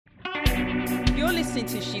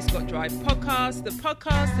listening to She's Got Drive podcast, the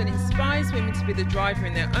podcast that inspires women to be the driver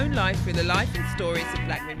in their own life through the life and stories of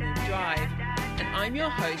Black women who drive. And I'm your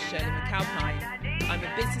host, Shirley McAlpine. I'm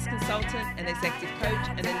a business consultant, an executive coach,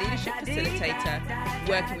 and a leadership facilitator,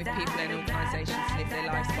 working with people and organisations to live their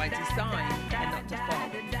lives by design and not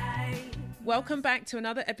default. Welcome back to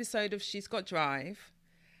another episode of She's Got Drive.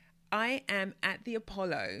 I am at the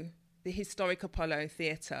Apollo, the historic Apollo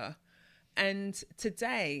Theatre. And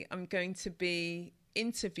today I'm going to be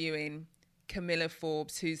interviewing Camilla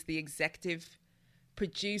Forbes, who's the executive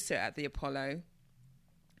producer at the Apollo.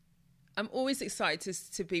 I'm always excited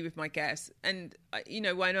to be with my guests. And,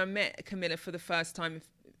 when I met Camilla for the first time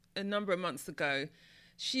a number of months ago,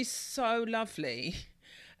 she's so lovely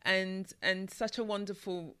and such a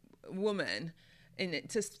wonderful woman. In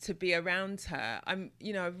it, just to be around her, I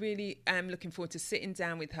really am looking forward to sitting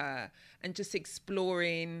down with her and just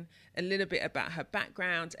exploring a little bit about her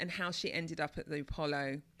background and how she ended up at the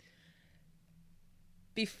Apollo.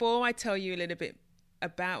 Before I tell you a little bit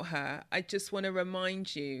about her, I just want to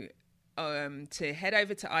remind you to head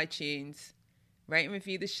over to iTunes, rate and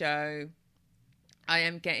review the show. I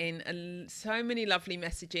am getting so many lovely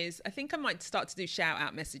messages. I think I might start to do shout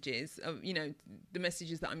out messages of, the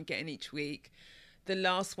messages that I'm getting each week. The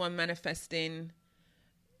last one, manifesting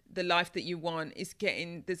the life that you want, is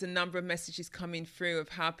there's a number of messages coming through of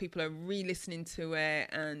how people are re-listening to it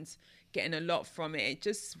and getting a lot from it. It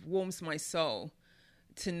just warms my soul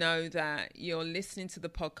to know that you're listening to the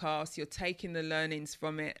podcast, you're taking the learnings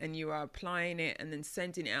from it and you are applying it and then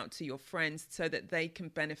sending it out to your friends so that they can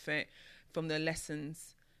benefit from the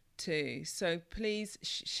lessons too. So please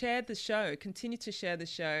share the show, continue to share the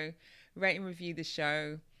show, rate and review the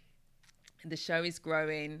show. The show is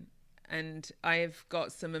growing and I have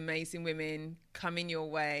got some amazing women coming your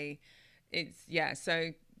way.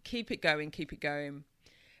 So keep it going.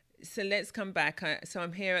 So let's come back. So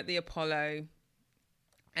I'm here at the Apollo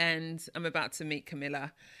and I'm about to meet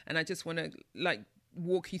Camilla, and I just want to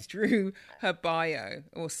walk you through her bio,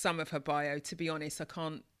 or some of her bio. To be honest,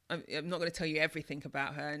 I'm not going to tell you everything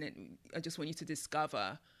about her, and I just want you to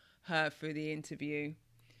discover her through the interview.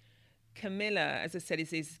 Camilla, as I said,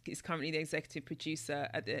 is currently the executive producer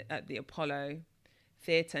at the Apollo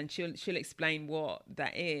Theatre, and she'll explain what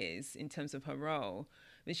that is in terms of her role.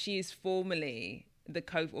 But she is formally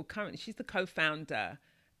she's the co-founder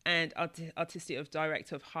and artistic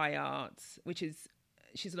director of High Arts,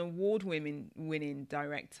 she's an award-winning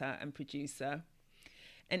director and producer.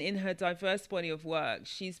 And in her diverse body of work,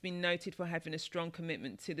 she's been noted for having a strong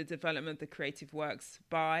commitment to the development of the creative works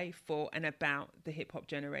by, for, and about the hip-hop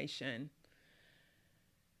generation.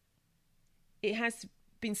 It has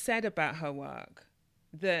been said about her work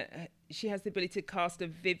that she has the ability to cast a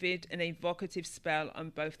vivid and evocative spell on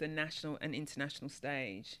both the national and international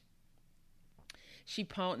stage. She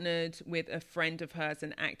partnered with a friend of hers,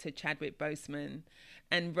 an actor, Chadwick Boseman,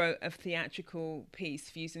 and wrote a theatrical piece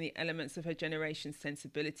fusing the elements of her generation's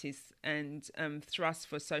sensibilities and thrust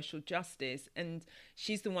for social justice. And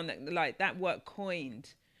she's the one that work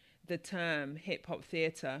coined the term hip-hop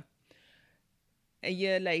theatre. A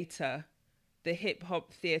year later, the Hip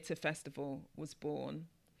Hop Theatre Festival was born.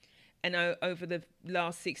 And over the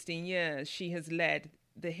last 16 years, she has led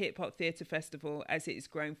the Hip Hop Theatre Festival as it has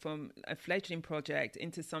grown from a fledgling project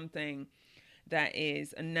into something that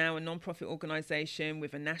is now a non-profit organisation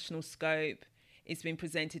with a national scope. It's been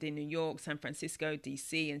presented in New York, San Francisco,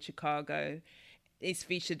 DC and Chicago. It's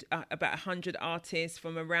featured about 100 artists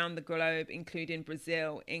from around the globe, including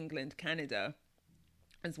Brazil, England, Canada,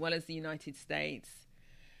 as well as the United States.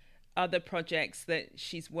 Other projects that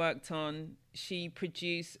she's worked on, she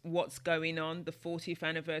produced What's Going On, the 40th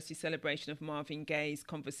anniversary celebration of Marvin Gaye's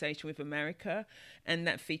Conversation with America, and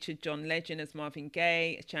that featured John Legend as Marvin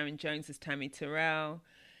Gaye, Sharon Jones as Tammy Terrell.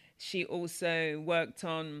 She also worked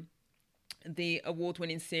on the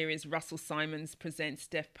award-winning series Russell Simon's Presents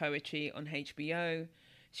Deaf Poetry on HBO.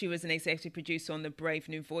 She was an executive producer on the Brave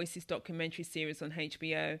New Voices documentary series on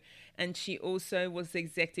HBO, and she also was the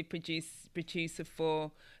executive producer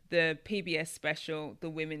for the PBS special, The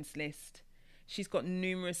Women's List. She's got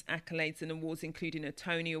numerous accolades and awards, including a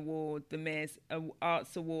Tony Award, the Mayor's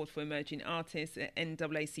Arts Award for Emerging Artists, an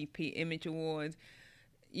NAACP Image Award.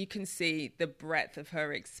 You can see the breadth of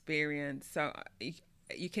her experience. So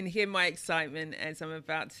you can hear my excitement as I'm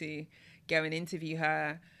about to go and interview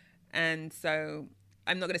her. And so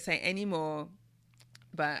I'm not going to say any more,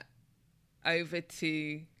 but over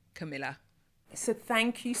to Camilla. So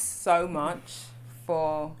thank you so much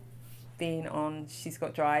for being on She's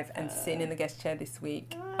Got Drive and sitting in the guest chair this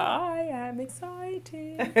week. I am excited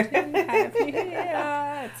to have you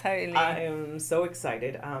here. Totally. I am so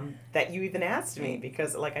excited that you even asked me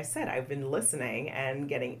because, like I said, I've been listening and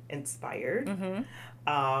getting inspired.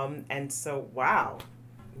 And so, wow.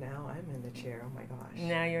 Now I'm in the chair. Oh my gosh.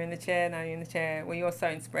 Now you're in the chair. Well, you're so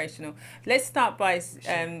inspirational. Let's start by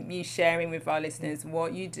you sharing with our listeners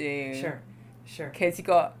what you do. Sure. Because you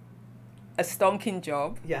got a stonking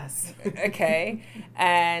job. Yes. Okay.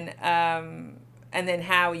 And then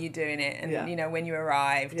how are you doing it? And, you know, when you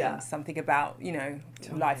arrived and something about, you know,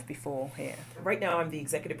 life before here. Right now I'm the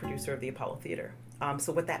executive producer of the Apollo Theater.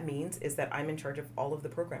 So what that means is that I'm in charge of all of the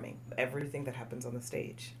programming, everything that happens on the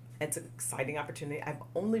stage. It's an exciting opportunity. I've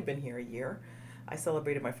only been here a year. I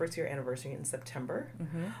celebrated my first year anniversary in September.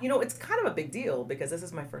 You know, it's kind of a big deal because this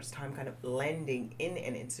is my first time kind of landing in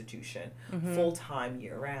an institution full-time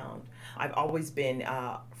year-round. I've always been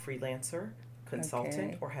a freelancer,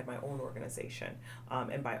 consultant, or had my own organization.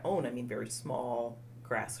 And by own, I mean very small,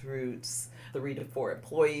 grassroots, 3 to 4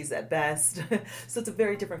 employees at best. So it's a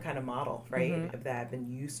very different kind of model, right, that I've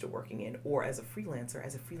been used to working in, or as a freelancer,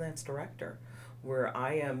 as a freelance director, where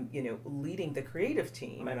I am, you know, leading the creative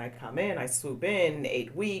team. And I come in, I swoop in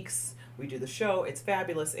 8 weeks, we do the show, it's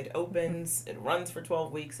fabulous, it opens, it runs for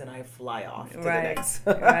 12 weeks, and I fly off to the next.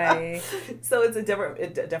 So it's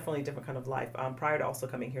definitely a different kind of life. Prior to also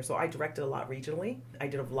coming here, so I directed a lot regionally. I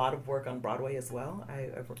did a lot of work on Broadway as well.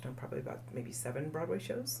 I've worked on probably about maybe 7 Broadway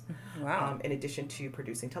shows. Wow. In addition to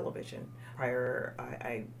producing television. Prior,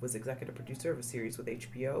 I was executive producer of a series with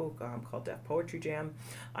HBO called Deaf Poetry Jam.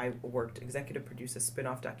 I worked executive produce a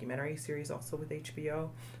spin-off documentary series also with HBO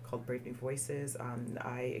called Brave New Voices.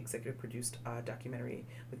 I executive produced a documentary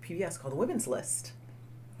with PBS called The Women's List,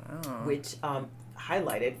 which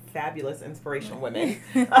highlighted fabulous, inspirational women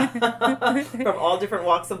from all different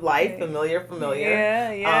walks of life. Familiar.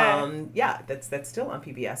 That's still on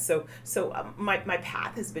PBS. So my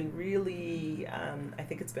path has been really, I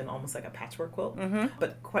think it's been almost like a patchwork quilt.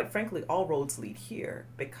 But quite frankly, all roads lead here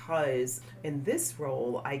because in this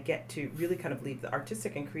role, I get to really kind of lead the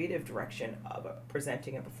artistic and creative direction of a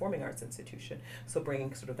presenting and performing arts institution. So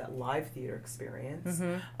bringing sort of that live theater experience.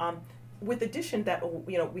 With addition that,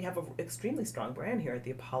 you know, we have an extremely strong brand here at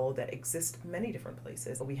the Apollo that exists many different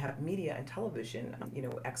places. We have media and television, you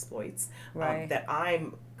know, exploits that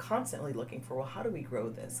I'm constantly looking for. Well, how do we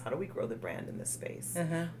grow this? How do we grow the brand in this space?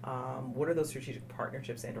 What are those strategic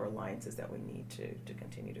partnerships and or alliances that we need to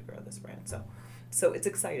continue to grow this brand? So it's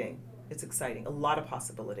exciting. It's exciting. A lot of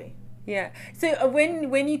possibility. Yeah. So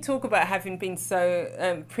when you talk about having been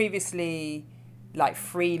so previously like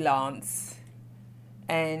freelance,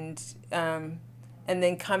 and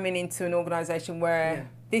then coming into an organization where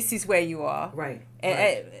this is where you are. Right.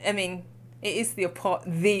 I mean, it is the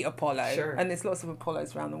Apollo, and there's lots of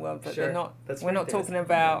Apollos around the world, but they're not. We're not talking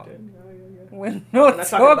about. We're not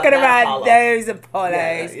talking about those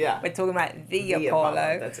Apollos. We're talking about the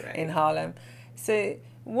Apollo in Harlem. So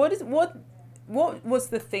what was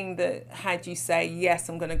the thing that had you say yes,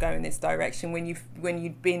 I'm going to go in this direction when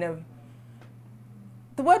you'd been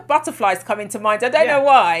the word butterflies come into mind. I don't know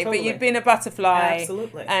why, but you've been a butterfly.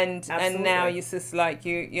 Absolutely. And now you're just like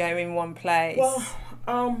you're in one place. Well,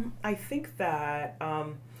 I think that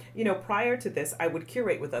you know, prior to this, I would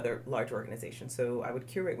curate with other large organizations. So I would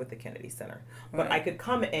curate with the Kennedy Center, but I could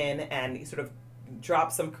come in and sort of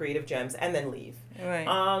drop some creative gems and then leave. Right.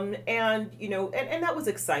 And you know, and that was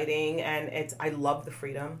exciting, and I love the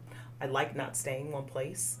freedom. I like not staying in one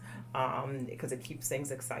place because it keeps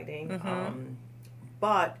things exciting.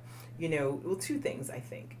 But, you know, well, 2 things, I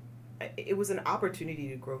think. It was an opportunity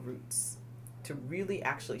to grow roots, to really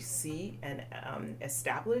actually see and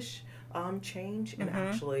establish change and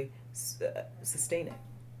actually sustain it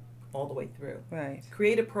all the way through. Right.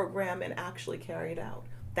 Create a program and actually carry it out.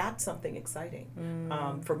 That's something exciting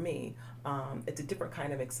for me. It's a different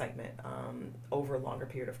kind of excitement over a longer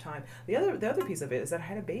period of time. The other piece of it is that I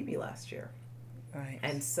had a baby last year. Right.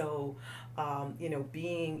 And so, you know,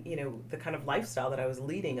 being, you know, the kind of lifestyle that I was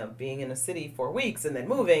leading of being in a city for weeks and then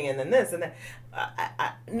moving and then this and that,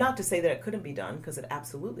 not to say that it couldn't be done, because it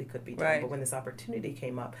absolutely could be done. Right. But when this opportunity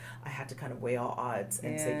came up, I had to kind of weigh all odds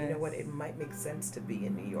and say, you know what, it might make sense to be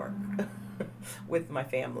in New York with my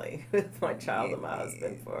family, with my child and my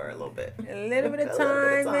husband for a little bit. A little bit of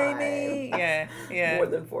time, maybe. Yeah. More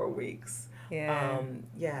than 4 weeks.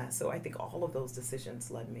 So I think all of those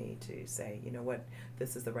decisions led me to say, you know what,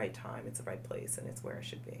 this is the right time, it's the right place, and it's where I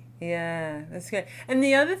should be. Yeah, that's good. And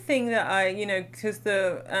the other thing that because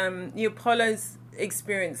the Apollo's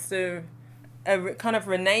experienced a kind of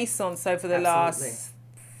renaissance over the last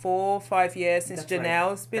 4 or 5 years since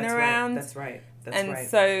Janelle's been around. That's right. And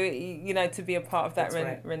so, you know, to be a part of that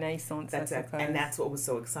renaissance, that's I suppose. And that's what was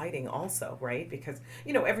so exciting also, right? Because,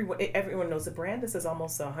 you know, everyone knows the brand. This is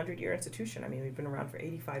almost a 100-year institution. I mean, we've been around for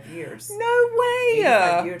 85 years. No way!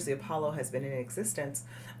 85 years the Apollo has been in existence.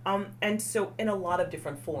 And so in a lot of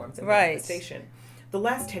different forms and manifestation. The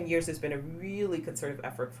last 10 years has been a really concerted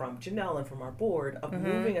effort from Janelle and from our board of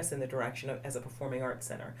moving us in the direction of as a performing arts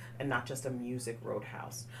center and not just a music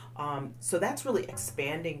roadhouse. So that's really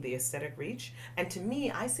expanding the aesthetic reach. And to me,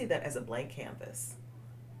 I see that as a blank canvas.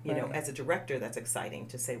 You know, as a director, that's exciting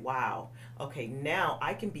to say, wow, okay, now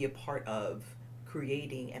I can be a part of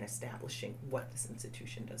creating and establishing what this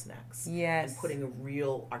institution does next. Yes. And putting a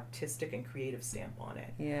real artistic and creative stamp on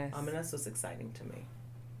it. Yes. And that's what's exciting to me.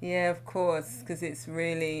 Yeah, of course, because it's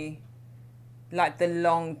really like the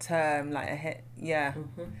long term, like ahead. Yeah,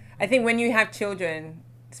 I think when you have children,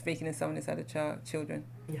 speaking as someone who's had children,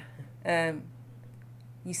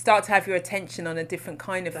 you start to have your attention on a different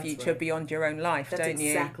kind of future beyond your own life, don't you? That's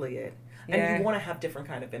exactly it. And you want to have different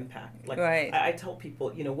kind of impact. Like I tell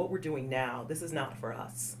people, you know, what we're doing now, this is not for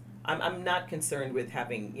us. I'm not concerned with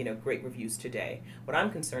having, you know, great reviews today. What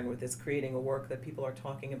I'm concerned with is creating a work that people are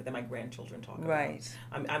talking about, that my grandchildren talk about.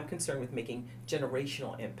 I'm concerned with making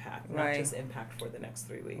generational impact, not just impact for the next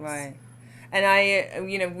 3 weeks. Right.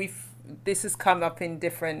 And you know, this has come up in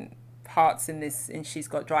different parts in She's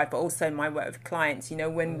Got Drive, but also in my work with clients, you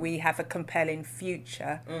know, when we have a compelling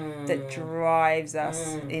future that drives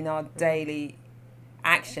us in our daily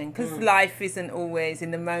action, because life isn't always in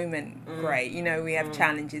the moment great, you know, we have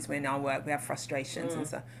challenges in our work, we have frustrations and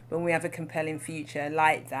stuff, but when we have a compelling future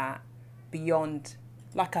like that beyond,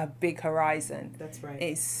 like a big horizon, that's right,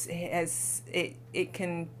 it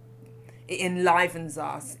enlivens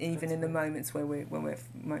us even in the moments where we're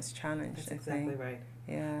most challenged. That's exactly right.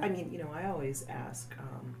 Yeah, I mean, you know, I always ask,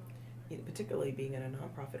 particularly being in a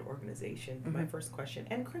nonprofit organization, my first question,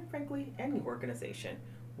 and quite frankly any organization,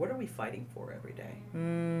 what are we fighting for every day?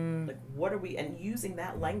 Like, what are we, and using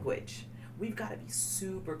that language, we've got to be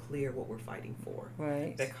super clear what we're fighting for.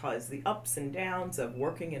 Right. Because the ups and downs of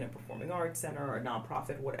working in a performing arts center or a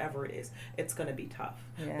nonprofit, whatever it is, it's going to be tough.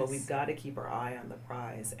 Yes. But we've got to keep our eye on the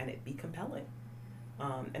prize and it be compelling.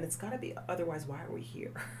 And it's got to be, otherwise, why are we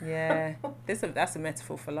here? Yeah. That's a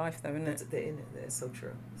metaphor for life, though, isn't it? It's so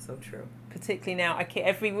true. So true. Particularly now.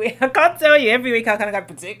 Every week, I can't tell you, every week I kind of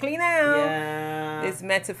go, particularly now. Yeah. This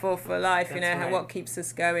metaphor for life, That's you know, right. what keeps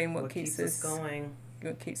us going, what keeps us going.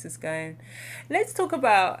 What keeps us going. Let's talk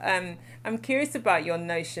about, I'm curious about your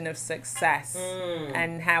notion of success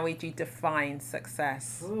and how would you define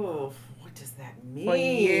success? Ooh, what does that mean? For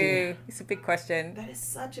you. It's a big question. That is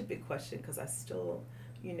such a big question because I still,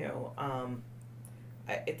 you know,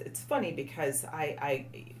 it's funny because I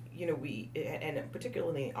you know, and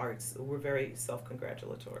particularly in arts, we're very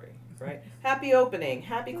self-congratulatory, right? Happy opening,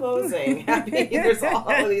 happy closing, happy, there's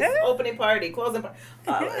all these opening party, closing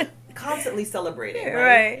party. Constantly celebrating,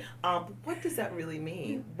 right? What does that really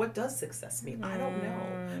mean? What does success mean? I don't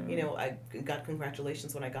know. You know, I got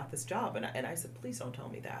congratulations when I got this job, and I said, please don't tell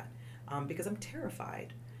me that, because I'm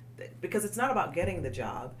terrified. Because it's not about getting the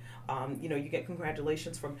job. You know, you get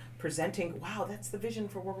congratulations from presenting, wow, that's the vision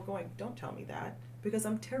for where we're going. Don't tell me that, because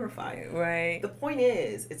I'm terrified. Right. The point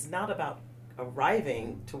is, it's not about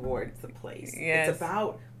arriving towards the place. Yes. It's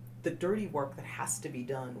about the dirty work that has to be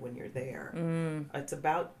done when you're there. It's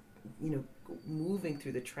about, you know, moving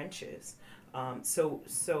through the trenches.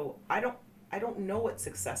 So I don't know what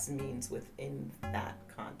success means within that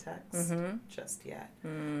context just yet.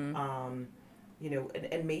 You know,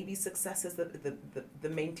 and maybe success is the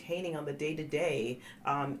maintaining on the day-to-day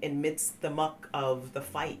amidst the muck of the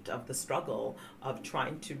fight, of the struggle, of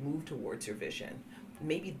trying to move towards your vision.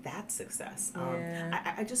 Maybe that's success.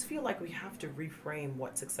 I just feel like we have to reframe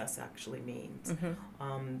what success actually means.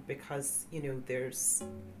 Because, you know, there's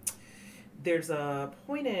a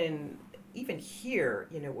point in, even here,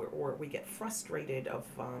 you know, where we get frustrated of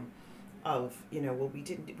you know, well, we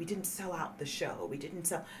didn't sell out the show,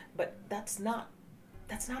 but that's not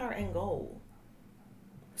our end goal.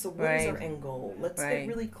 So what is our end goal? Let's get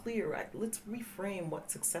really clear. Let's reframe what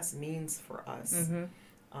success means for us.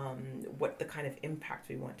 What the kind of impact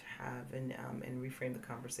we want to have, and reframe the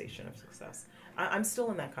conversation of success. I'm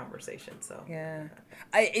still in that conversation, so yeah.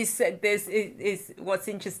 What's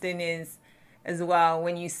interesting is, as well,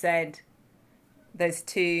 when you said those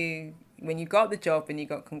two, when you got the job and you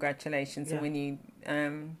got congratulations, and when you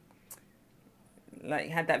like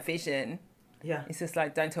had that vision, it's just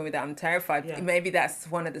like, don't tell me that I'm terrified. Maybe that's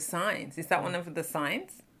one of the signs. Is that one of the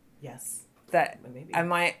signs? Yes. that Maybe.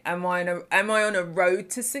 am I on a road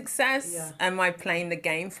to success? Yeah. Am I playing the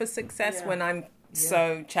game for success Yeah. when I'm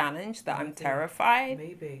so challenged that I'm Maybe. terrified?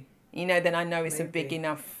 Maybe. You know, then I know it's a big Maybe.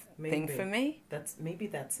 enough thing for me. That's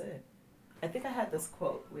it. I think I had this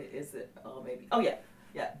quote. Wait, is it? Oh, maybe. Oh, yeah.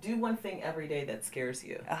 Yeah. Do one thing every day that scares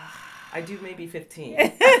you. I do maybe 15. So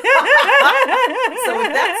with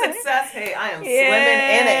that success, hey, I am swimming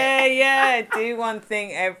in it. Yeah. Do one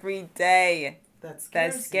thing every day That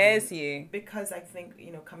scares you. Because I think,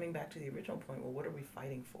 coming back to the original point, well, what are we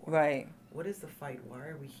fighting for? Right. What is the fight? Why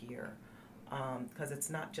are we here? Because it's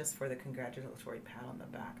not just for the congratulatory pat on the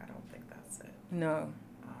back. I don't think that's it. No.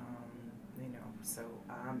 So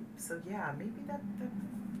yeah, maybe that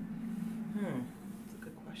it's a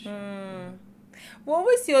good question. What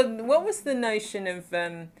was the notion of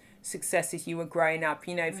success as you were growing up?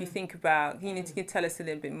 If you think about, you can tell us a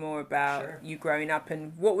little bit more about you growing up,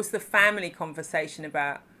 and what was the family conversation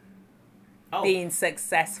about being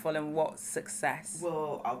successful and what's success?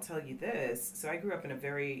 Well, I'll tell you this. So I grew up in a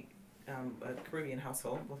very a Caribbean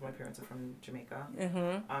household. Both my parents are from Jamaica.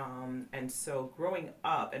 And so growing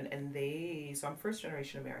up, and so I'm first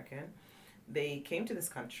generation American. They came to this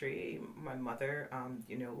country. My mother,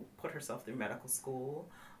 put herself through medical school,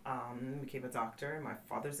 became a doctor. My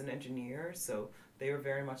father's an engineer. So they were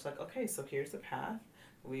very much like, okay, so here's the path.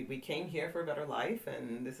 We came here for a better life,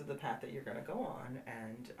 and this is the path that you're going to go on.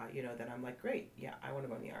 And, then I'm like, great, yeah, I want to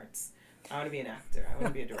go in the arts. I want to be an actor. I want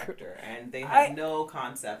to be a director. And they had no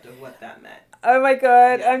concept of what that meant. Oh my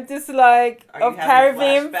God. Yeah. I'm just like, of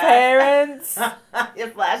Caribbean parents. Your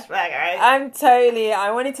flashback, right?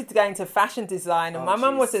 I wanted to go into fashion design, and my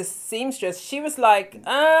mum was a seamstress. She was like,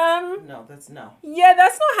 No, that's no. Yeah,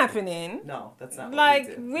 that's not happening. No, that's not like,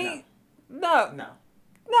 what we do.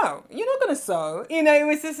 No, you're not going to sew. It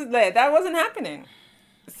was just there. That wasn't happening.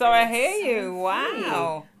 So I hear you.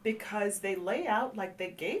 Wow. Because they lay out like they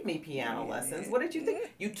gave me piano lessons. What did you think?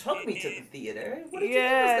 You took me to the theater. What did you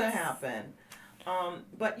think was going to happen?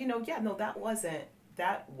 But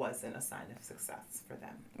that wasn't a sign of success for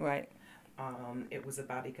them. Right. It was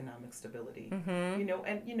about economic stability.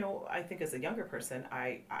 I think as a younger person,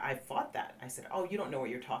 I fought that. I said, "Oh, you don't know what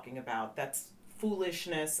you're talking about. That's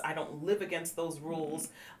foolishness. I don't live against those rules.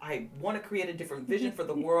 I want to create a different vision for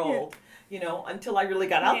the world." Until I really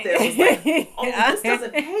got out there, it was like, "Oh, this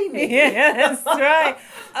doesn't pay me." Yeah, that's right.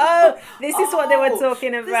 Oh, this is what they were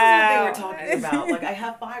talking about. This is what they were talking about. Like, I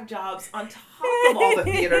have 5 jobs on top of all the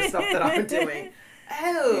theater stuff that I'm doing.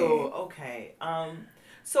 Oh, okay.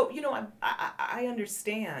 So, I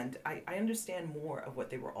understand. I understand more of what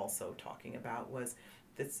they were also talking about was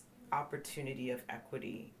this opportunity of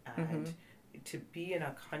equity and to be in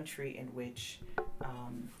a country in which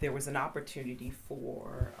there was an opportunity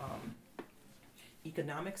for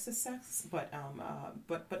economic success, but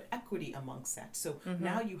equity amongst that. So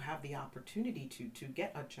now you have the opportunity to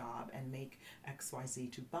get a job and make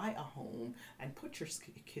XYZ, to buy a home and put your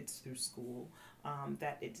kids through school.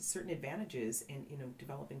 That certain advantages in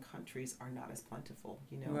developing countries are not as plentiful.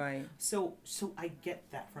 Right. So I get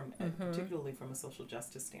that from particularly from a social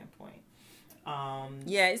justice standpoint.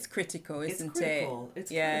 It's critical, isn't it?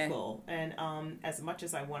 It's critical. And as much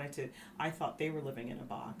as I thought they were living in a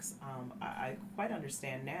box. I quite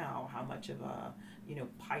understand now how much of a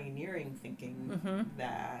pioneering thinking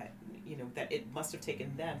that that it must have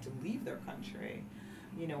taken them to leave their country,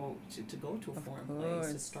 to go to a foreign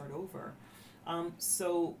place, to start over.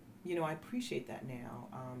 So I appreciate that now.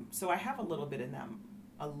 So I have a little bit in them,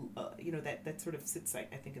 that sort of sits, I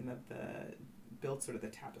think, in the build sort of the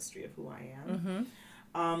tapestry of who I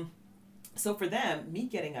am. So for them, me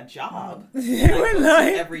getting a job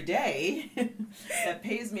every day that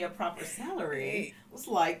pays me a proper salary was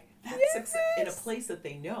like, that's in a place that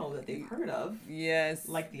they know, that they've heard of. Yes.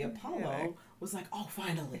 Like the Apollo was like, oh,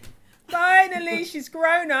 finally. Finally, she's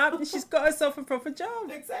grown up and she's got herself a proper job.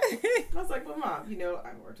 Exactly. I was like, well, Mom,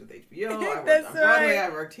 I worked with HBO, I worked on Broadway, I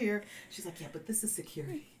worked here. She's like, yeah, but this is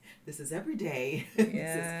security. This is every day.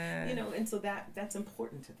 Yeah. This is, and so that's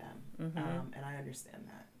important to them. And I understand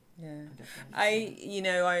that. Yeah.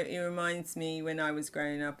 It reminds me when I was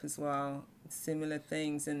growing up as well, similar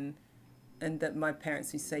things, and that my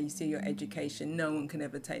parents would say, you see, your education, no one can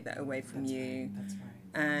ever take that away from you. Right. That's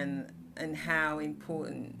right. And how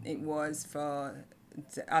important it was for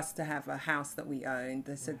us to have a house that we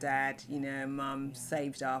owned. So Dad, Mum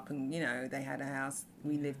saved up, and they had a house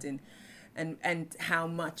we lived in. And how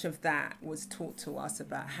much of that was taught to us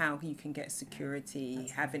about how you can get security,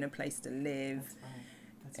 having a place to live,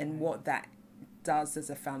 and what that does as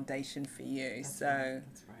a foundation for you. That's right.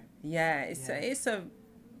 Yeah, it's a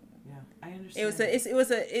I understand.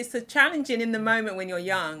 It's a challenging in the moment when you're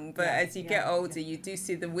young, but as you get older, you do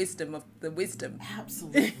see the wisdom of the wisdom.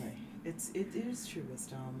 Absolutely. It is true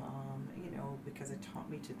wisdom, because it taught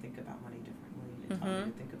me to think about money differently. It taught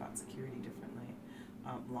me to think about security differently,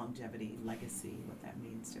 longevity, legacy, what that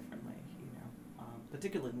means differently,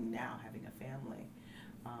 particularly now having a family,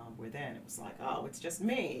 where then it was like, oh, it's just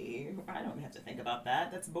me. I don't have to think about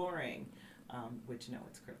that. That's boring. Which, no,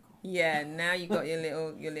 it's critical. Yeah, now you got your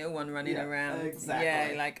little one running around. Exactly.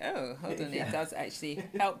 Yeah, like, oh, hold on, it does actually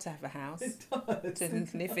help to have a house It does.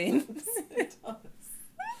 to live in. It does.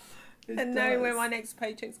 And knowing where my next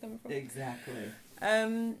paycheck's coming from. Exactly.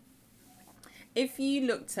 If you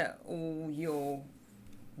looked at all your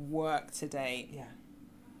work to date,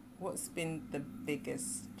 what's been the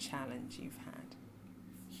biggest challenge you've had?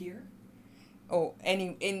 Here? Or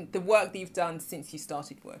in the work that you've done since you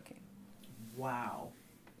started working? Wow.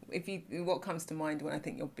 What comes to mind when I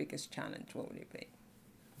think your biggest challenge, what would it be?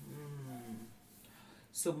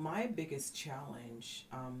 So my biggest challenge,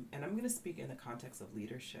 and I'm going to speak in the context of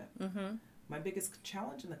leadership. My biggest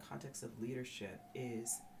challenge in the context of leadership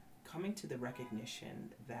is coming to the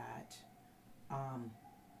recognition that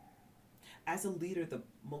as a leader, the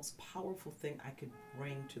most powerful thing I could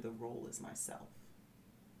bring to the role is myself.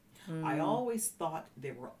 I always thought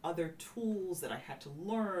there were other tools that I had to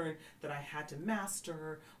learn, that I had to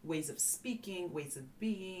master, ways of speaking, ways of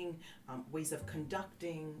being, ways of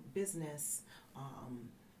conducting business,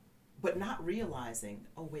 but not realizing,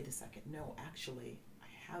 oh, wait a second, no, actually,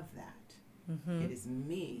 I have that. It is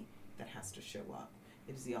me that has to show up.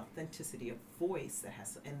 It is the authenticity of voice that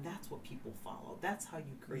has to, and that's what people follow. That's how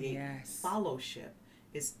you create fellowship,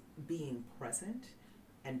 is being present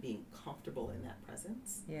and being comfortable in that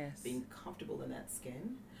presence, being comfortable in that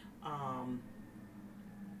skin,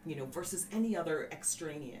 versus any other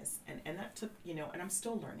extraneous. And that took, and I'm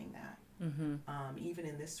still learning that, even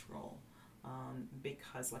in this role,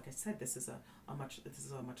 because, like I said, this is a much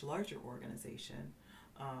larger organization,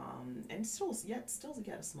 and still yet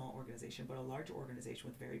a small organization, but a larger organization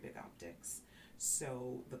with very big optics.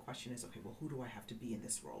 So the question is, okay, well, who do I have to be in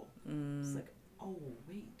this role? It's like, oh,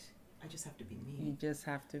 wait. I just have to be me. You just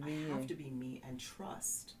have to be I have to be me and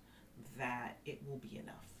trust that it will be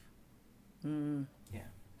enough. Yeah.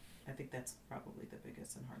 I think that's probably the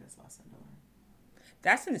biggest and hardest lesson to learn.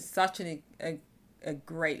 That's such a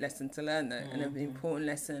great lesson to learn, though, and an important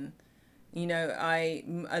lesson.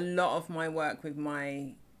 A lot of my work with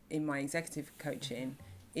in my executive coaching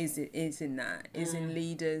is in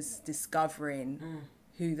leaders discovering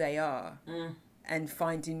who they are. And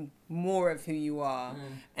finding more of who you are.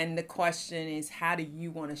 And the question is, how do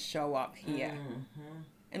you want to show up here?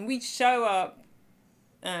 And we show up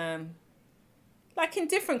like in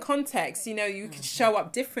different contexts. You could show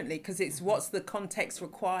up differently because it's what's the context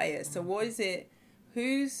requires. So what is it?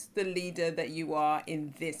 Who's the leader that you are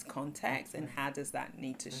in this context, and how does that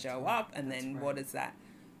need to show up? And then what is that?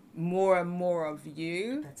 More and more of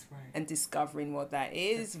you. That's right. And discovering what that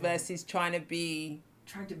is versus trying to be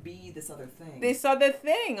this other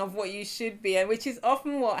thing of what you should be, and which is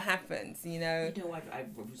often what happens. I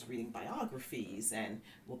was reading biographies, and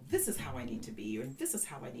well, this is how I need to be, or this is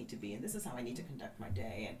how I need to be, and this is how I need to conduct my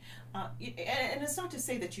day, and it's not to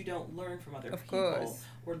say that you don't learn from other people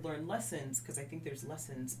or learn lessons, because I think there's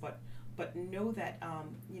lessons, but know that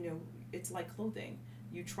it's like clothing.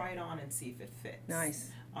 You try it on and see if it fits.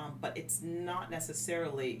 Nice. But it's not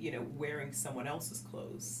necessarily wearing someone else's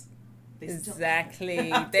clothes.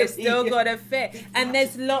 Exactly. They've still got to fit. And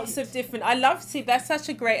there's lots of different, that's such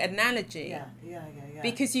a great analogy. Yeah.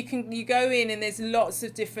 Because you go in and there's lots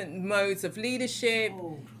of different modes of leadership.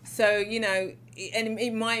 So, and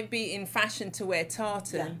it might be in fashion to wear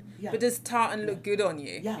tartan, but does tartan look good on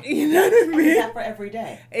you? Yeah. You know what I mean? Is that for every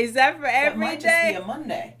day? Is that for every day? It might just be a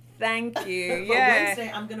Monday. Thank you. But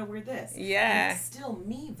Wednesday, I'm gonna wear this. Yeah. And it's still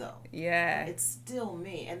me, though. Yeah. It's still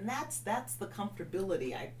me, and that's the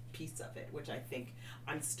comfortability piece of it, which I think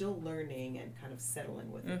I'm still learning and kind of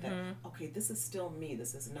settling with it. That okay, this is still me.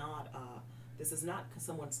 This is not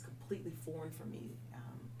someone's completely foreign from me.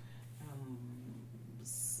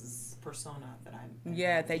 Persona that I'm.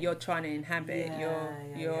 That you're trying to inhabit.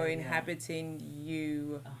 You're inhabiting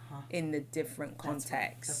you in the different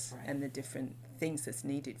contexts and the different things that's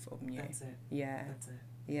needed from you. That's it. Yeah. That's it.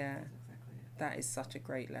 Yeah. That's exactly it. That is such a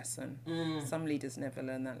great lesson. Some leaders never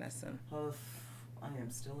learn that lesson. Oh, I am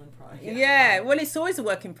still in progress. Yeah. Well, it's always a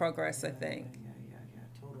work in progress, I think. Yeah,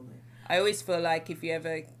 totally. I always feel like if you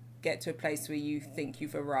ever get to a place where you think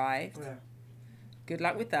you've arrived, good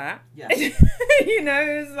luck with that. Yeah.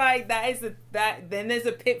 It's like then there's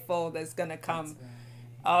a pitfall that's gonna come.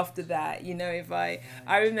 after that. You know, if I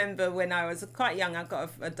remember when I was quite young, I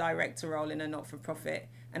got a director role in a not-for-profit,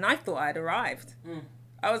 and I thought I'd arrived.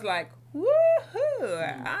 I was like,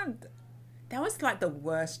 woohoo! That was like the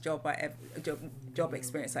worst job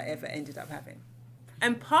experience I ever ended up having.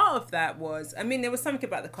 And part of that was, I mean, there was something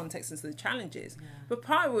about the context and the challenges, but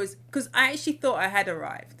part of it was because I actually thought I had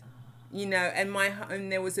arrived, you know,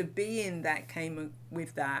 and there was a being that came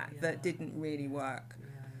with that didn't really work.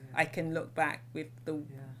 I can look back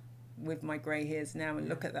with my grey hairs now and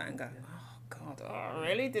look at that and go, oh God, oh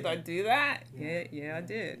really? Did I do that? Yeah, I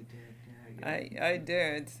did. I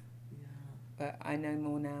did. But I know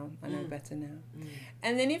more now. I know better now.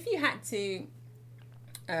 And then if you had to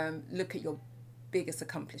look at your biggest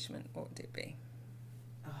accomplishment, what would it be?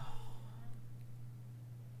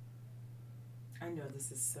 I know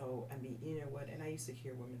this is so, I mean, you know what, and I used to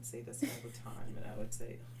hear women say this all the time, and I would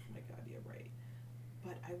say, oh my God, you're right.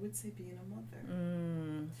 But I would say being a mother.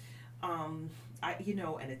 You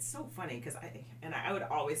know, and it's so funny because I would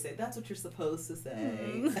always say, that's what you're supposed to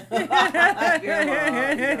say. Your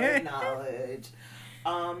mom, acknowledge.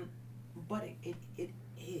 But it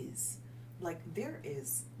is, like, there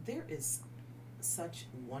is such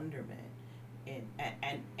wonderment and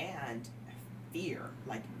fear,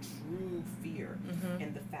 like true fear,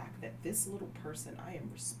 in the fact that this little person, I am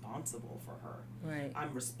responsible for her. Right.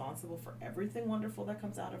 I'm responsible for everything wonderful that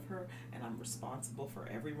comes out of her, and I'm responsible for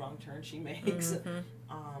every wrong turn she makes.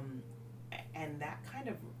 And that kind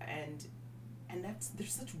of and that's,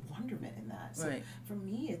 there's such wonderment in that. So for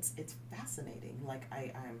me, it's fascinating. Like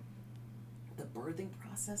I'm. The birthing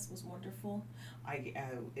process was wonderful.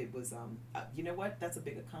 It was you know what? That's a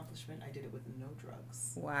big accomplishment. I did it with no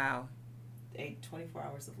drugs. Wow. 24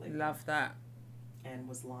 hours of labor. Love that. And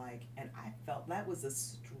was like, and I felt that was the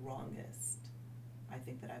strongest I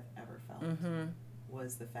think that I've ever felt.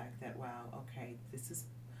 Was the fact that, wow, okay,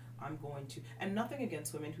 I'm going to, and nothing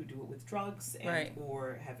against women who do it with drugs and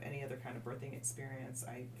or have any other kind of birthing experience.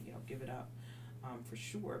 I give it up for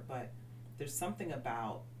sure. But there's something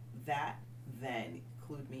about that then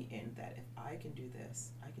clued me in that if I can do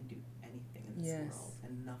this, I can do anything in this world,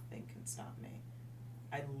 and nothing can stop me.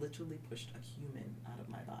 I literally pushed a human out of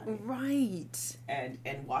my body. Right.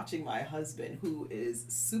 And watching my husband, who is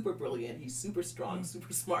super brilliant, he's super strong,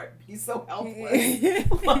 super smart, he's so helpless.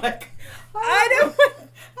 Like, I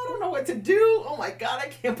don't know what to do. Oh my God, I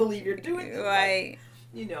can't believe you're doing this. Right.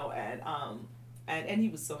 Like, and he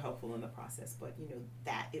was so helpful in the process. But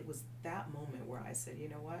that it was that moment where I said, you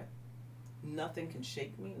know what? Nothing can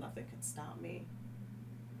shake me. Nothing can stop me.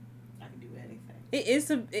 I can do anything. It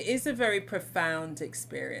is a very profound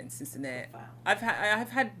experience, isn't it? Profound. I've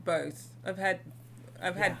had both. I've had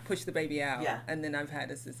push the baby out, and then I've had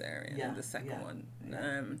a cesarean, and the second one.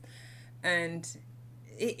 And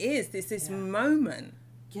it is this moment.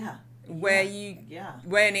 Where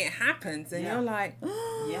when it happens, and you're like,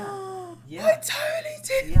 oh, I totally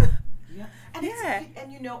did. And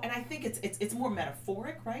and I think it's more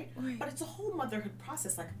metaphoric, right? But it's a whole motherhood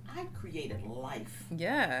process. Like, I created life.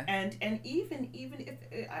 And even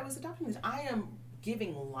if I was adopting this, I am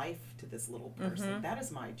giving life to this little person. That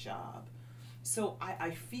is my job. So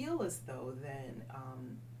I feel as though then,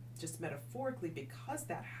 just metaphorically, because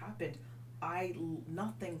that happened,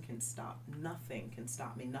 nothing can stop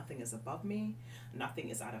me. Nothing is above me. Nothing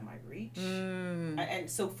is out of my reach. And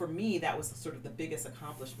so for me, that was sort of the biggest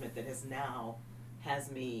accomplishment that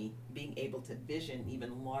has me being able to vision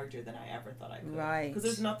even larger than I ever thought I could. Right. Because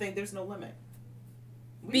there's no limit.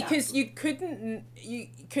 Because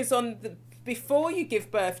before you give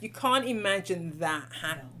birth, you can't imagine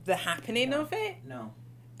the happening of it. No.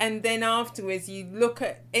 And then afterwards, you look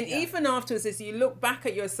at, and even afterwards, as you look back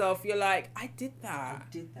at yourself, you're like, I did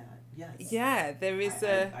that. Yes. Yeah, there is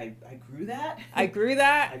I grew that. I grew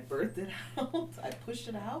that. I birthed it out. I pushed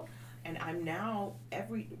it out. And I'm now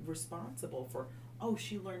responsible for,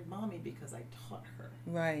 she learned mommy because I taught her.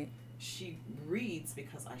 Right. She reads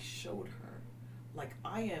because I showed her. Like,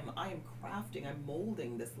 I am crafting, I'm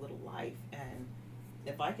molding this little life. And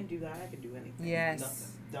if I can do that, I can do anything. Yes. Nothing.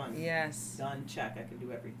 Done. Yes. Done. Check. I can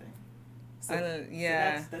do everything. So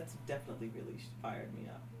that's definitely really fired me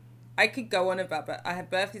up. I could go on about, but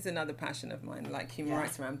birth is another passion of mine, like human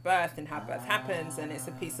rights around birth and how birth happens, and it's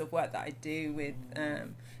a piece of work that I do with.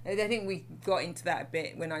 I think we got into that a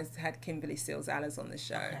bit when I had Kimberly Seals-Allers on the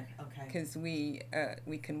show. Okay. Because we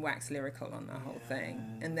can wax lyrical on the whole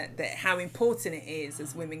thing, and that how important it is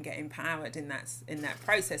as women get empowered in that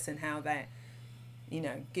process, and how they're,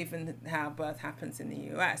 given how birth happens in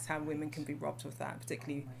the US, how women can be robbed of that,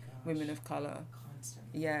 particularly women of color.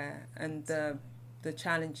 Constantly. Yeah, and the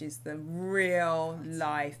challenges, the real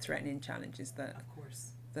life-threatening challenges that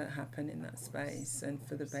that happen in that space, and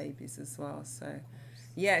for the babies as well. So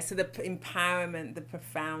yeah, so the empowerment, the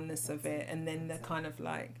profoundness of it, and then the kind of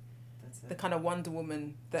like the kind of Wonder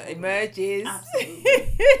Woman that emerges.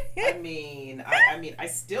 Absolutely. I mean, I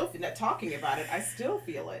still feel that, talking about it, I still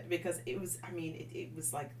feel it, because it was, it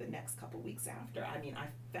was like the next couple weeks after.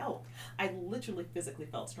 I literally physically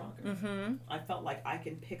felt stronger. Mm-hmm. I felt like I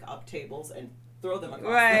can pick up tables and throw them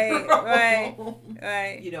across right, the room.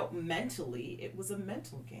 right. You know, mentally, it was a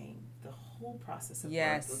mental game. The whole process of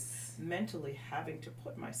birth was mentally having to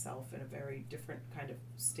put myself in a very different kind of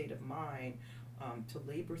state of mind, to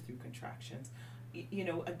labor through contractions. You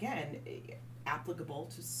know, again, applicable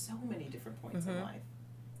to so many different points in life.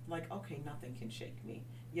 Like, okay, nothing can shake me.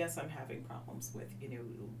 Yes, I'm having problems with,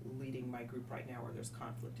 leading my group right now, or there's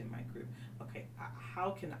conflict in my group. Okay, how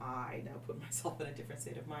can I now put myself in a different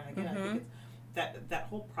state of mind? Again, I think it's that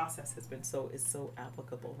whole process is so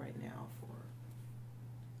applicable right now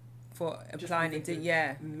for applying it to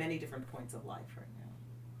many different points of life right now.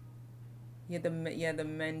 The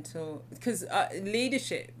mental, because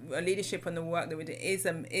leadership and the work that we do is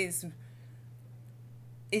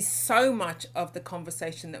so much of the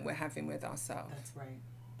conversation that we're having with ourselves. That's right.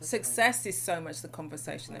 Success is so much the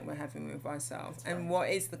conversation that we're having with ourselves. And what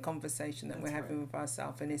is the conversation that we're having with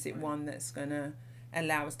ourselves? And is it one that's going to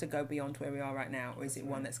allow us to go beyond where we are right now? Or is it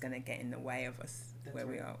one that's going to get in the way of us we are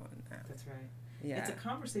right now? That's right. Yeah. It's a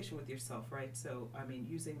conversation with yourself, right? So,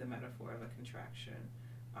 using the metaphor of a contraction,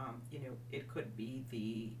 it could be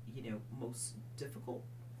the, most difficult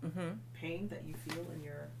pain that you feel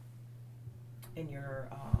in your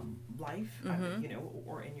life,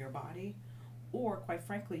 or in your body. Or, quite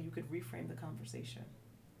frankly, you could reframe the conversation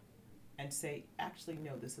and say, actually,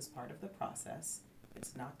 no, this is part of the process.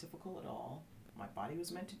 It's not difficult at all. My body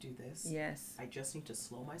was meant to do this. Yes. I just need to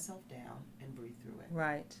slow myself down and breathe through it.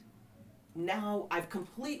 Right. Now I've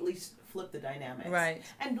completely flipped the dynamics. Right.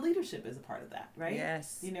 And leadership is a part of that, right?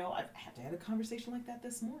 Yes. I've had to have a conversation like that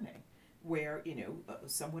this morning, where,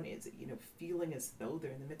 someone is, feeling as though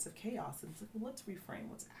they're in the midst of chaos. And it's like, well, let's reframe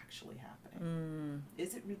what's actually happening.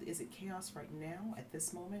 Is it chaos right now at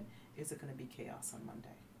this moment? Is it going to be chaos on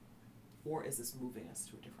Monday? Or is this moving us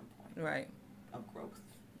to a different point? Right. Of growth.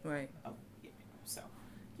 Right. So,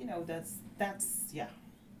 that's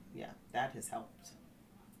that has helped.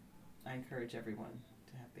 I encourage everyone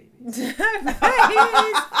to have babies.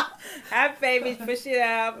 Have babies, push it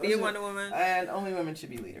out, be a Wonder Woman. And only women should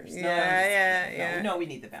be leaders. No, we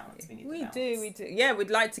need the balance. We do. Yeah, we'd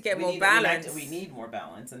like to get more balance. We need more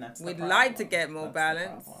balance, and that's the We'd problem. like to get more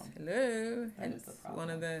That's balance. the Hello. That is the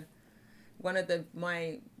problem. One of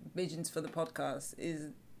my visions for the podcast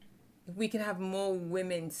is if we can have more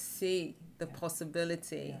women see the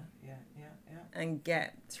possibility and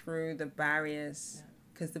get through the barriers,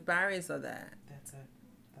 because the barriers are there. That's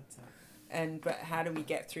it. But how do we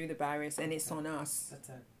get through the barriers? And it's on us. That's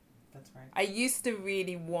it. That's right. I used to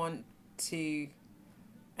really want to,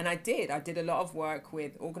 and I did a lot of work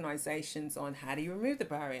with organizations on how do you remove the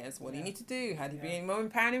barriers? What do you need to do? How do you be in a more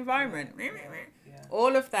empowered environment?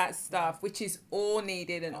 All of that stuff, which is all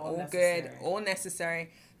needed and all good, all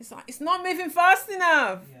necessary. It's like, it's not moving fast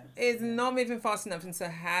enough. It's not moving fast enough. And so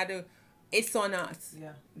it's on us.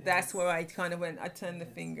 That's where I kind of I turned the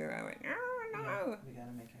finger. I went, oh, no. We got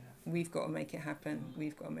to make it happen. We've got to make it happen.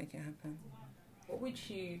 We've got to make it happen. What would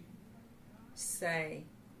you say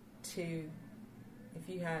to, if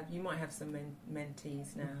you had, you might have some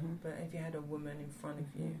mentees now, but if you had a woman in front of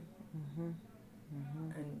you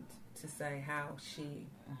and to say how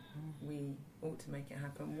we ought to make it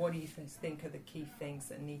happen, what do you think are the key things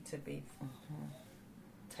that need to be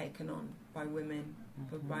taken on by women,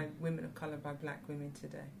 by women of colour, by black women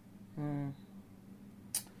today?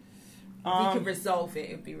 If we could resolve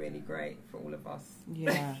it, it would be really great for all of us.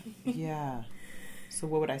 Yeah. So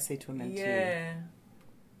what would I say to a mentee? Yeah.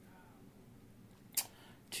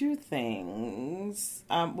 Two things.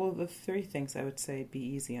 The three things I would say: be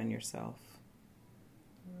easy on yourself.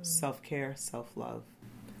 Self-care, self-love.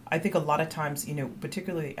 I think a lot of times,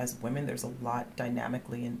 particularly as women, there's a lot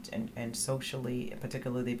dynamically and socially,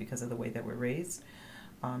 particularly because of the way that we're raised.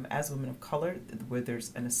 As women of color, where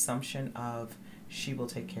there's an assumption of she will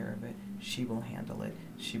take care of it, she will handle it,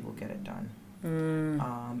 she will get it done.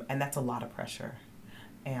 And that's a lot of pressure.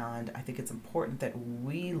 And I think it's important that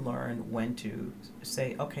we learn when to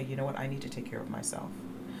say, okay, you know what, I need to take care of myself.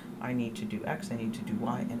 I need to do X, I need to do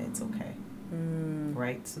Y, and it's okay.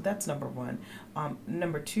 Right? So that's number one.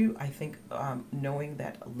 Number two, I think knowing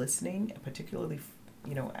that listening, particularly,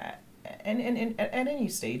 at any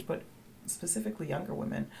stage, but specifically younger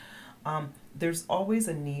women, there's always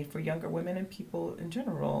a need for younger women and people in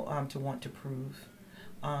general to want to prove.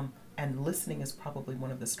 And listening is probably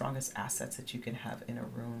one of the strongest assets that you can have in a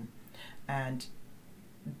room. And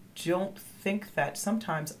don't think that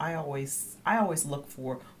sometimes I always look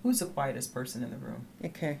for who's the quietest person in the room.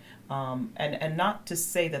 Okay. And not to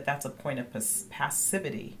say that that's a point of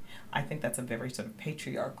passivity. I think that's a very sort of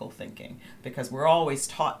patriarchal thinking, because we're always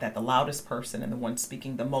taught that the loudest person and the one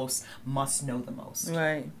speaking the most must know the most.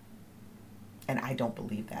 Right. And I don't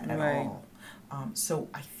believe that at Right. all. So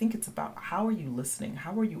I think it's about how are you listening?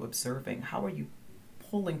 How are you observing? How are you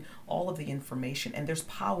pulling all of the information? And there's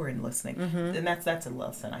power in listening. Mm-hmm. And that's a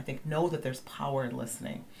lesson. I think know that there's power in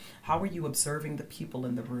listening. How are you observing the people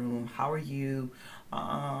in the room? How are you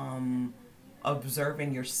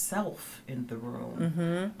observing yourself in the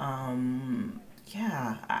room? Mm-hmm.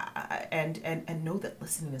 And know that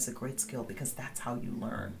listening is a great skill, because that's how you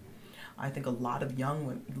learn. I think a lot of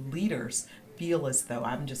young leaders feel as though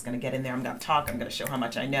I'm just going to get in there, I'm going to talk, I'm going to show how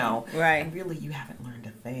much I know. Right. And really, you haven't learned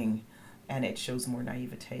a thing. And it shows more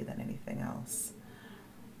naivete than anything else.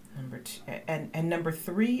 Number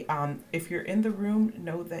three, if you're in the room,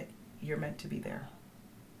 know that you're meant to be there.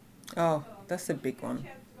 Oh, that's a big one.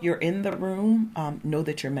 You're in the room, know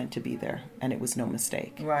that you're meant to be there, and it was no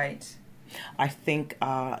mistake. Right. I think,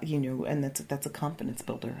 and that's a confidence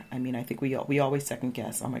builder. I mean, I think we always second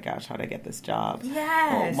guess. Oh my gosh, how did I get this job?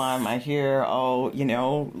 Yes. Oh, why am I here? Oh,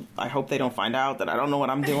 I hope they don't find out that I don't know what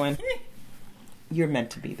I'm doing. You're meant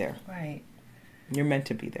to be there. Right. You're meant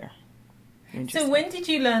to be there. So when did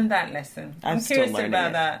you learn that lesson? I'm curious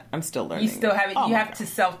about that. I'm still learning. You still have it. You have to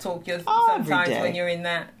self-talk sometimes when you're in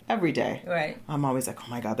that. Every day. Right. I'm always like, oh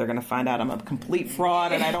my God, they're going to find out I'm a complete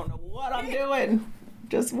fraud and I don't know what I'm doing.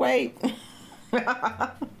 Just wait.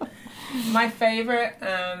 My favorite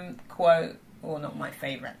quote, or not my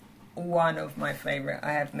favorite, one of my favorite,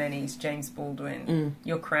 I have many, is James Baldwin.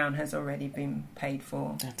 Your crown has already been paid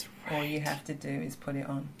for. That's right. All you have to do is put it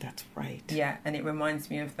on. That's right. Yeah, and it reminds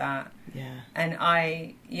me of that. Yeah. And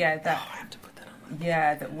I have to put that on.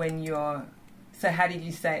 Yeah, that when you're... So how did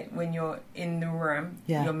you say it? When you're in the room,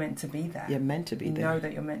 you're meant to be there. You're meant to be there. You know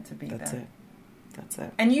that you're meant to be there. That's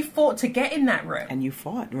it. And you fought to get in that room. And you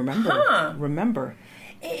fought. Remember. Remember.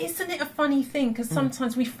 Isn't it a funny thing? Because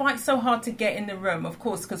sometimes we fight so hard to get in the room, of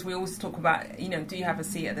course, because we always talk about, do you have a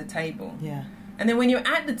seat at the table? Yeah. And then when you're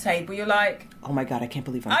at the table, you're like... Oh my God, I can't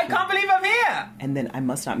believe I'm here. I can't believe I'm here! And then I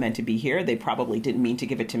must not meant to be here. They probably didn't mean to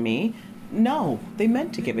give it to me. No, they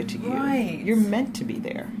meant to give it to you. Right. You're meant to be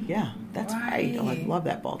there. Yeah, that's right. Oh, I love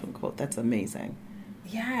that Baldwin quote. That's amazing.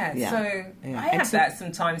 Yeah. So I have that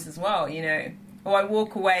sometimes as well, Or I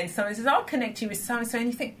walk away and someone says, I'll connect you with so-and-so. And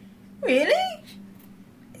you think, really?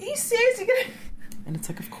 Are you seriously going to... And it's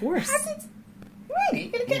like, of course. Really?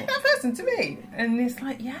 You're going to get that person to me? And it's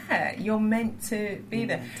like, yeah, you're meant to be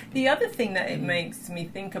there. The other thing that it makes me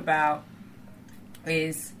think about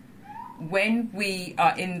is when we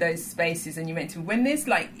are in those spaces, and you meant to, when there's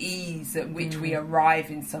like ease at which we arrive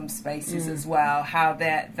in some spaces as well, how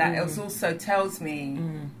that also tells me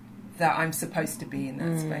that I'm supposed to be in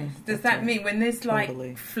that space. Does that mean when there's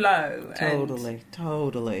like flow? Totally.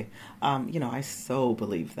 I so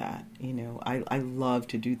believe that. I love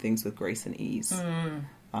to do things with grace and ease.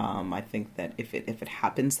 I think that if it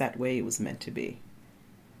happens that way, it was meant to be.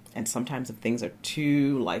 And sometimes if things are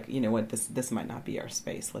too like, this might not be our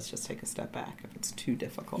space. Let's just take a step back if it's too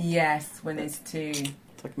difficult. Yes, when it's too...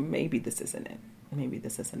 It's like, maybe this isn't it. Maybe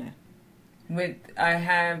this isn't it.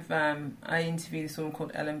 I interviewed this woman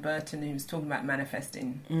called Ellen Burton who was talking about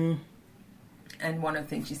manifesting. And one of the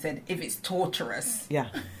things she said, if it's torturous... Yeah.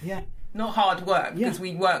 Not hard work, because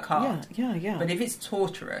we work hard. Yeah. But if it's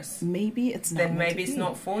torturous... Maybe it's not then maybe it's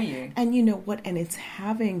not for you. And you know what? And it's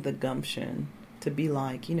having the gumption to be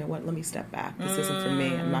like, you know what, let me step back. This isn't for me.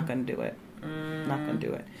 I'm not going to do it. Not going to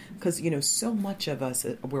do it. Because, so much of us,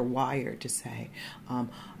 we're wired to say, oh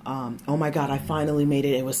my God, I finally made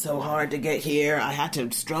it. It was so hard to get here. I had to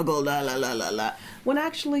struggle, la, la, la, la, la. When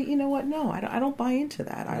actually, you know what? No, I don't buy into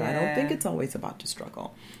that. I don't think it's always about to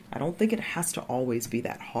struggle. I don't think it has to always be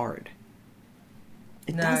that hard.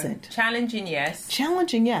 It doesn't. Challenging, yes.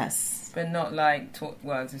 Challenging, yes. But not like,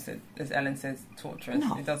 as Ellen says, torturous.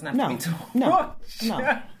 No. It doesn't have to be torture. No.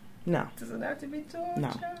 It doesn't have to be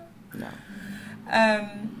torture. No.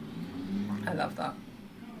 I love that.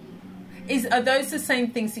 Are those the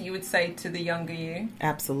same things that you would say to the younger you?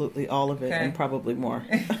 Absolutely, all of it, and probably more.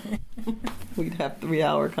 We'd have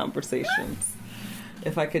 3-hour conversations.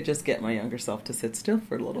 If I could just get my younger self to sit still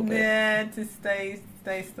for a little bit. Yeah, to stay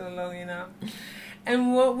still long enough.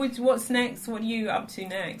 And what's next? What are you up to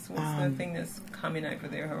next? What's the thing that's coming over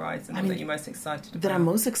the horizon, that you're most excited about? That I'm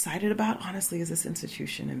most excited about, honestly, is this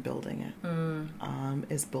institution and building it.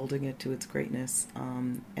 Is building it to its greatness.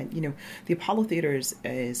 And, the Apollo Theaters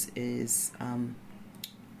is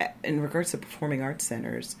in regards to performing arts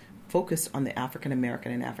centers, focused on the African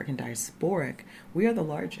American and African diasporic, we are the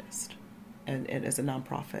largest and as a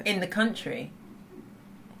nonprofit. In the country?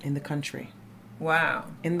 In the country. Wow.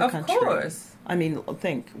 In the country. Of course. I mean,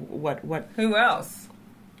 think, what... Who else?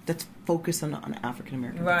 That's focused on African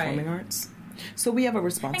American performing arts. So we have a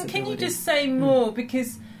responsibility. And can you just say more?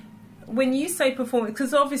 Because when you say performance,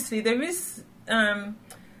 because obviously there is...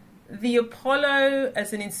 the Apollo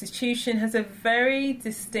as an institution has a very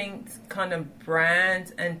distinct kind of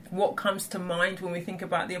brand and what comes to mind when we think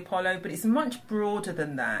about the Apollo, but it's much broader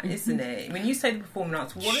than that, isn't it? When you say the performing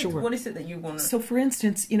arts, what is it that you want to... So, for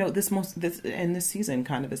instance, this season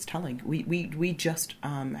kind of is telling. We just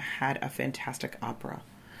had a fantastic opera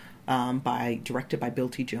directed by Bill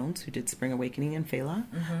T. Jones, who did Spring Awakening and Fela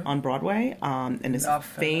on Broadway, and his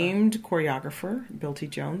famed choreographer, Bill T.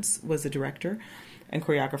 Jones, was the director and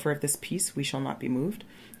choreographer of this piece, We Shall Not Be Moved.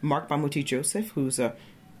 Mark Bamuti Joseph, who's a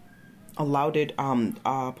lauded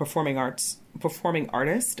performing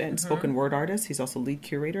artist and spoken word artist. He's also lead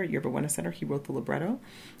curator at Yerba Buena Center. He wrote the libretto.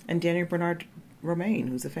 And Daniel Bernard Romaine,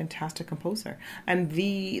 who's a fantastic composer. And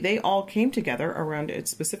they all came together around a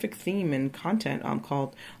specific theme and content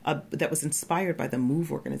called that was inspired by the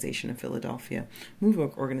MOVE organization in Philadelphia.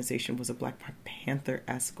 MOVE organization was a Black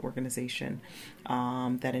Panther-esque organization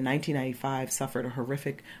that in 1995 suffered a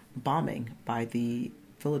horrific bombing by the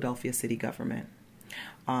Philadelphia city government.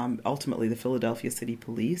 Ultimately, the Philadelphia City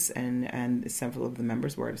Police and several of the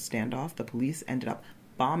members were at a standoff. The police ended up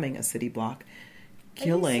bombing a city block,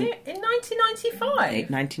 killing... In 1995?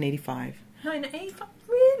 1985. 1985?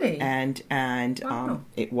 Really? And wow.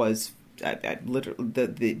 It was... literally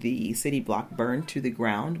the city block burned to the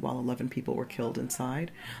ground while 11 people were killed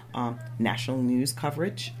inside. National news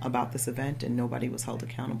coverage about this event, and nobody was held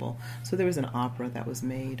accountable. So there was an opera that was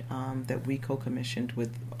made that we co-commissioned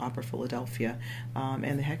with Opera Philadelphia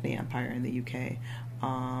and the Hackney Empire in the UK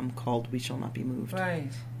called We Shall Not Be Moved.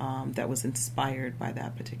 Right. That was inspired by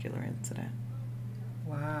that particular incident.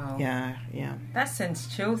 Wow. Yeah. That sends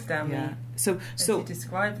chills down me. So you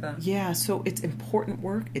describe that. Yeah, so it's important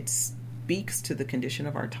work. It speaks to the condition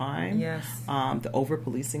of our time. Yes. The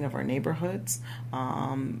over-policing of our neighborhoods.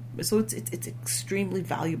 So it's extremely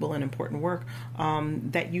valuable and important work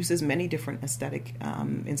that uses many different aesthetic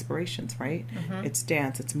inspirations, right? It's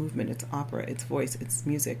dance, it's movement, it's opera, it's voice, it's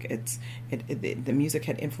music. The music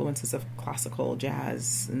had influences of classical,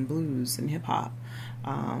 jazz, and blues, and hip-hop.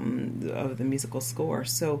 Of the musical score.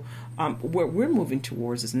 So what we're moving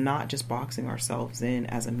towards is not just boxing ourselves in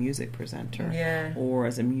as a music presenter or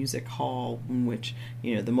as a music hall in which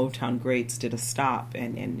the Motown greats did a stop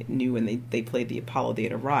and knew when they played the Apollo they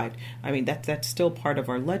had arrived. I mean that's still part of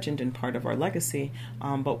our legend and part of our legacy,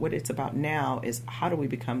 but what it's about now is how do we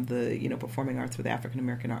become the performing arts for the African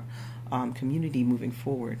American art community moving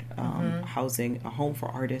forward, housing a home for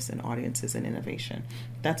artists and audiences and innovation.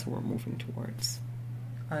 That's what we're moving towards.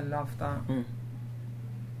 I love that.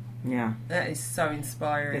 Yeah. That is so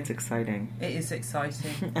inspiring. It's exciting. It is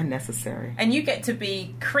exciting. And necessary. And you get to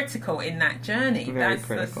be critical in that journey. Very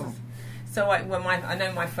critical. So I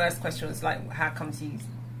know my first question was like, how come you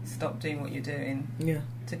stop doing what you're doing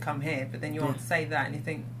to come here? But then you want to say that and you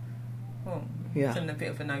think, well, it's a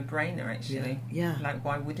bit of a no-brainer actually. Yeah. Like,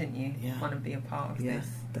 why wouldn't you want to be a part of this?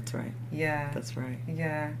 That's right. Yeah. That's right.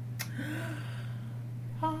 Yeah.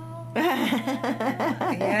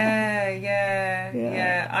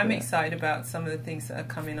 I'm excited about some of the things that are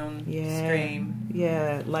coming on stream.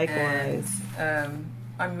 Yeah, likewise. And,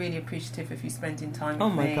 I'm really appreciative of you spending time with me. Oh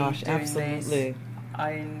my gosh, absolutely.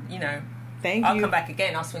 Thank you. I'll come back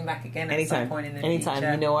again. I'll swing back again at some point in the future.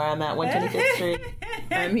 Anytime. You know where I'm at, 125th Street.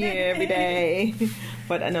 I'm here every day.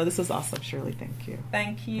 But I know this was awesome, Shirley. Thank you.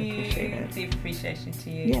 Thank you. I appreciate it. Deep appreciation to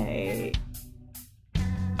you. Yay.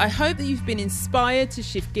 I hope that you've been inspired to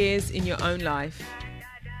shift gears in your own life.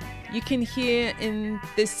 You can hear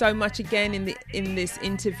there's so much again in this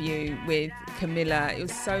interview with Camilla. It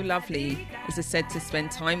was so lovely, as I said, to spend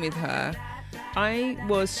time with her. I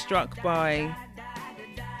was struck by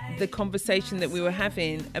the conversation that we were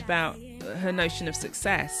having about her notion of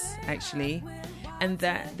success, actually, and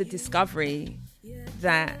that the discovery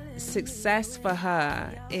that success for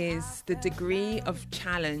her is the degree of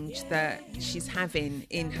challenge that she's having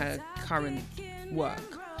in her current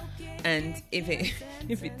work. And if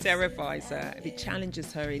it terrifies her, if it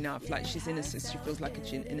challenges her enough, like she feels like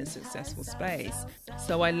she's in a successful space.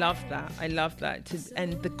 So I love that.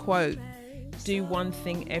 And the quote do one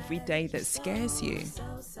thing every day that scares you.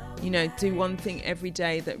 Do one thing every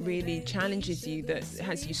day that really challenges you, that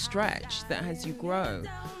has you stretch, that has you grow.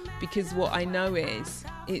 Because what I know is,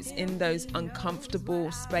 it's in those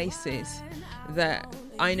uncomfortable spaces that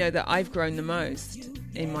I know that I've grown the most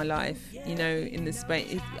in my life. In the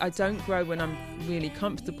space, I don't grow when I'm really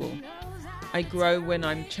comfortable. I grow when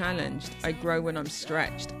I'm challenged. I grow when I'm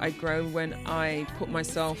stretched. I grow when I put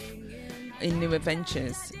myself in new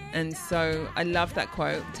adventures. And so I love that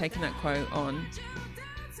quote, taking that quote on.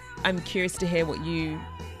 I'm curious to hear what you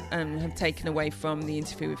have taken away from the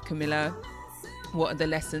interview with Camilla. What are the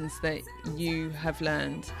lessons that you have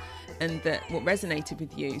learned and that what resonated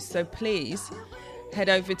with you? So please head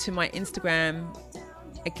over to my Instagram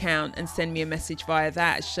account and send me a message via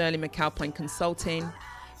that, Shirley McAlpine Consulting.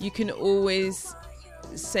 You can always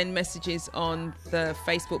send messages on the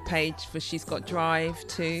Facebook page for She's Got Drive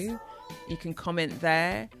too. You can comment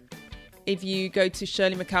there. If you go to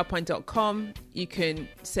shirleymcalpine.com, you can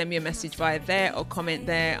send me a message via there or comment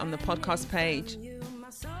there on the podcast page.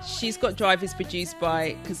 She's Got Drive is produced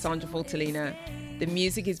by Cassandra Fortalina. The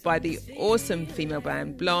music is by the awesome female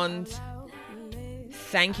band Blonde.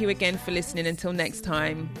 Thank you again for listening. Until next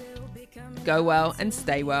time, go well and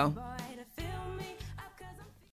stay well.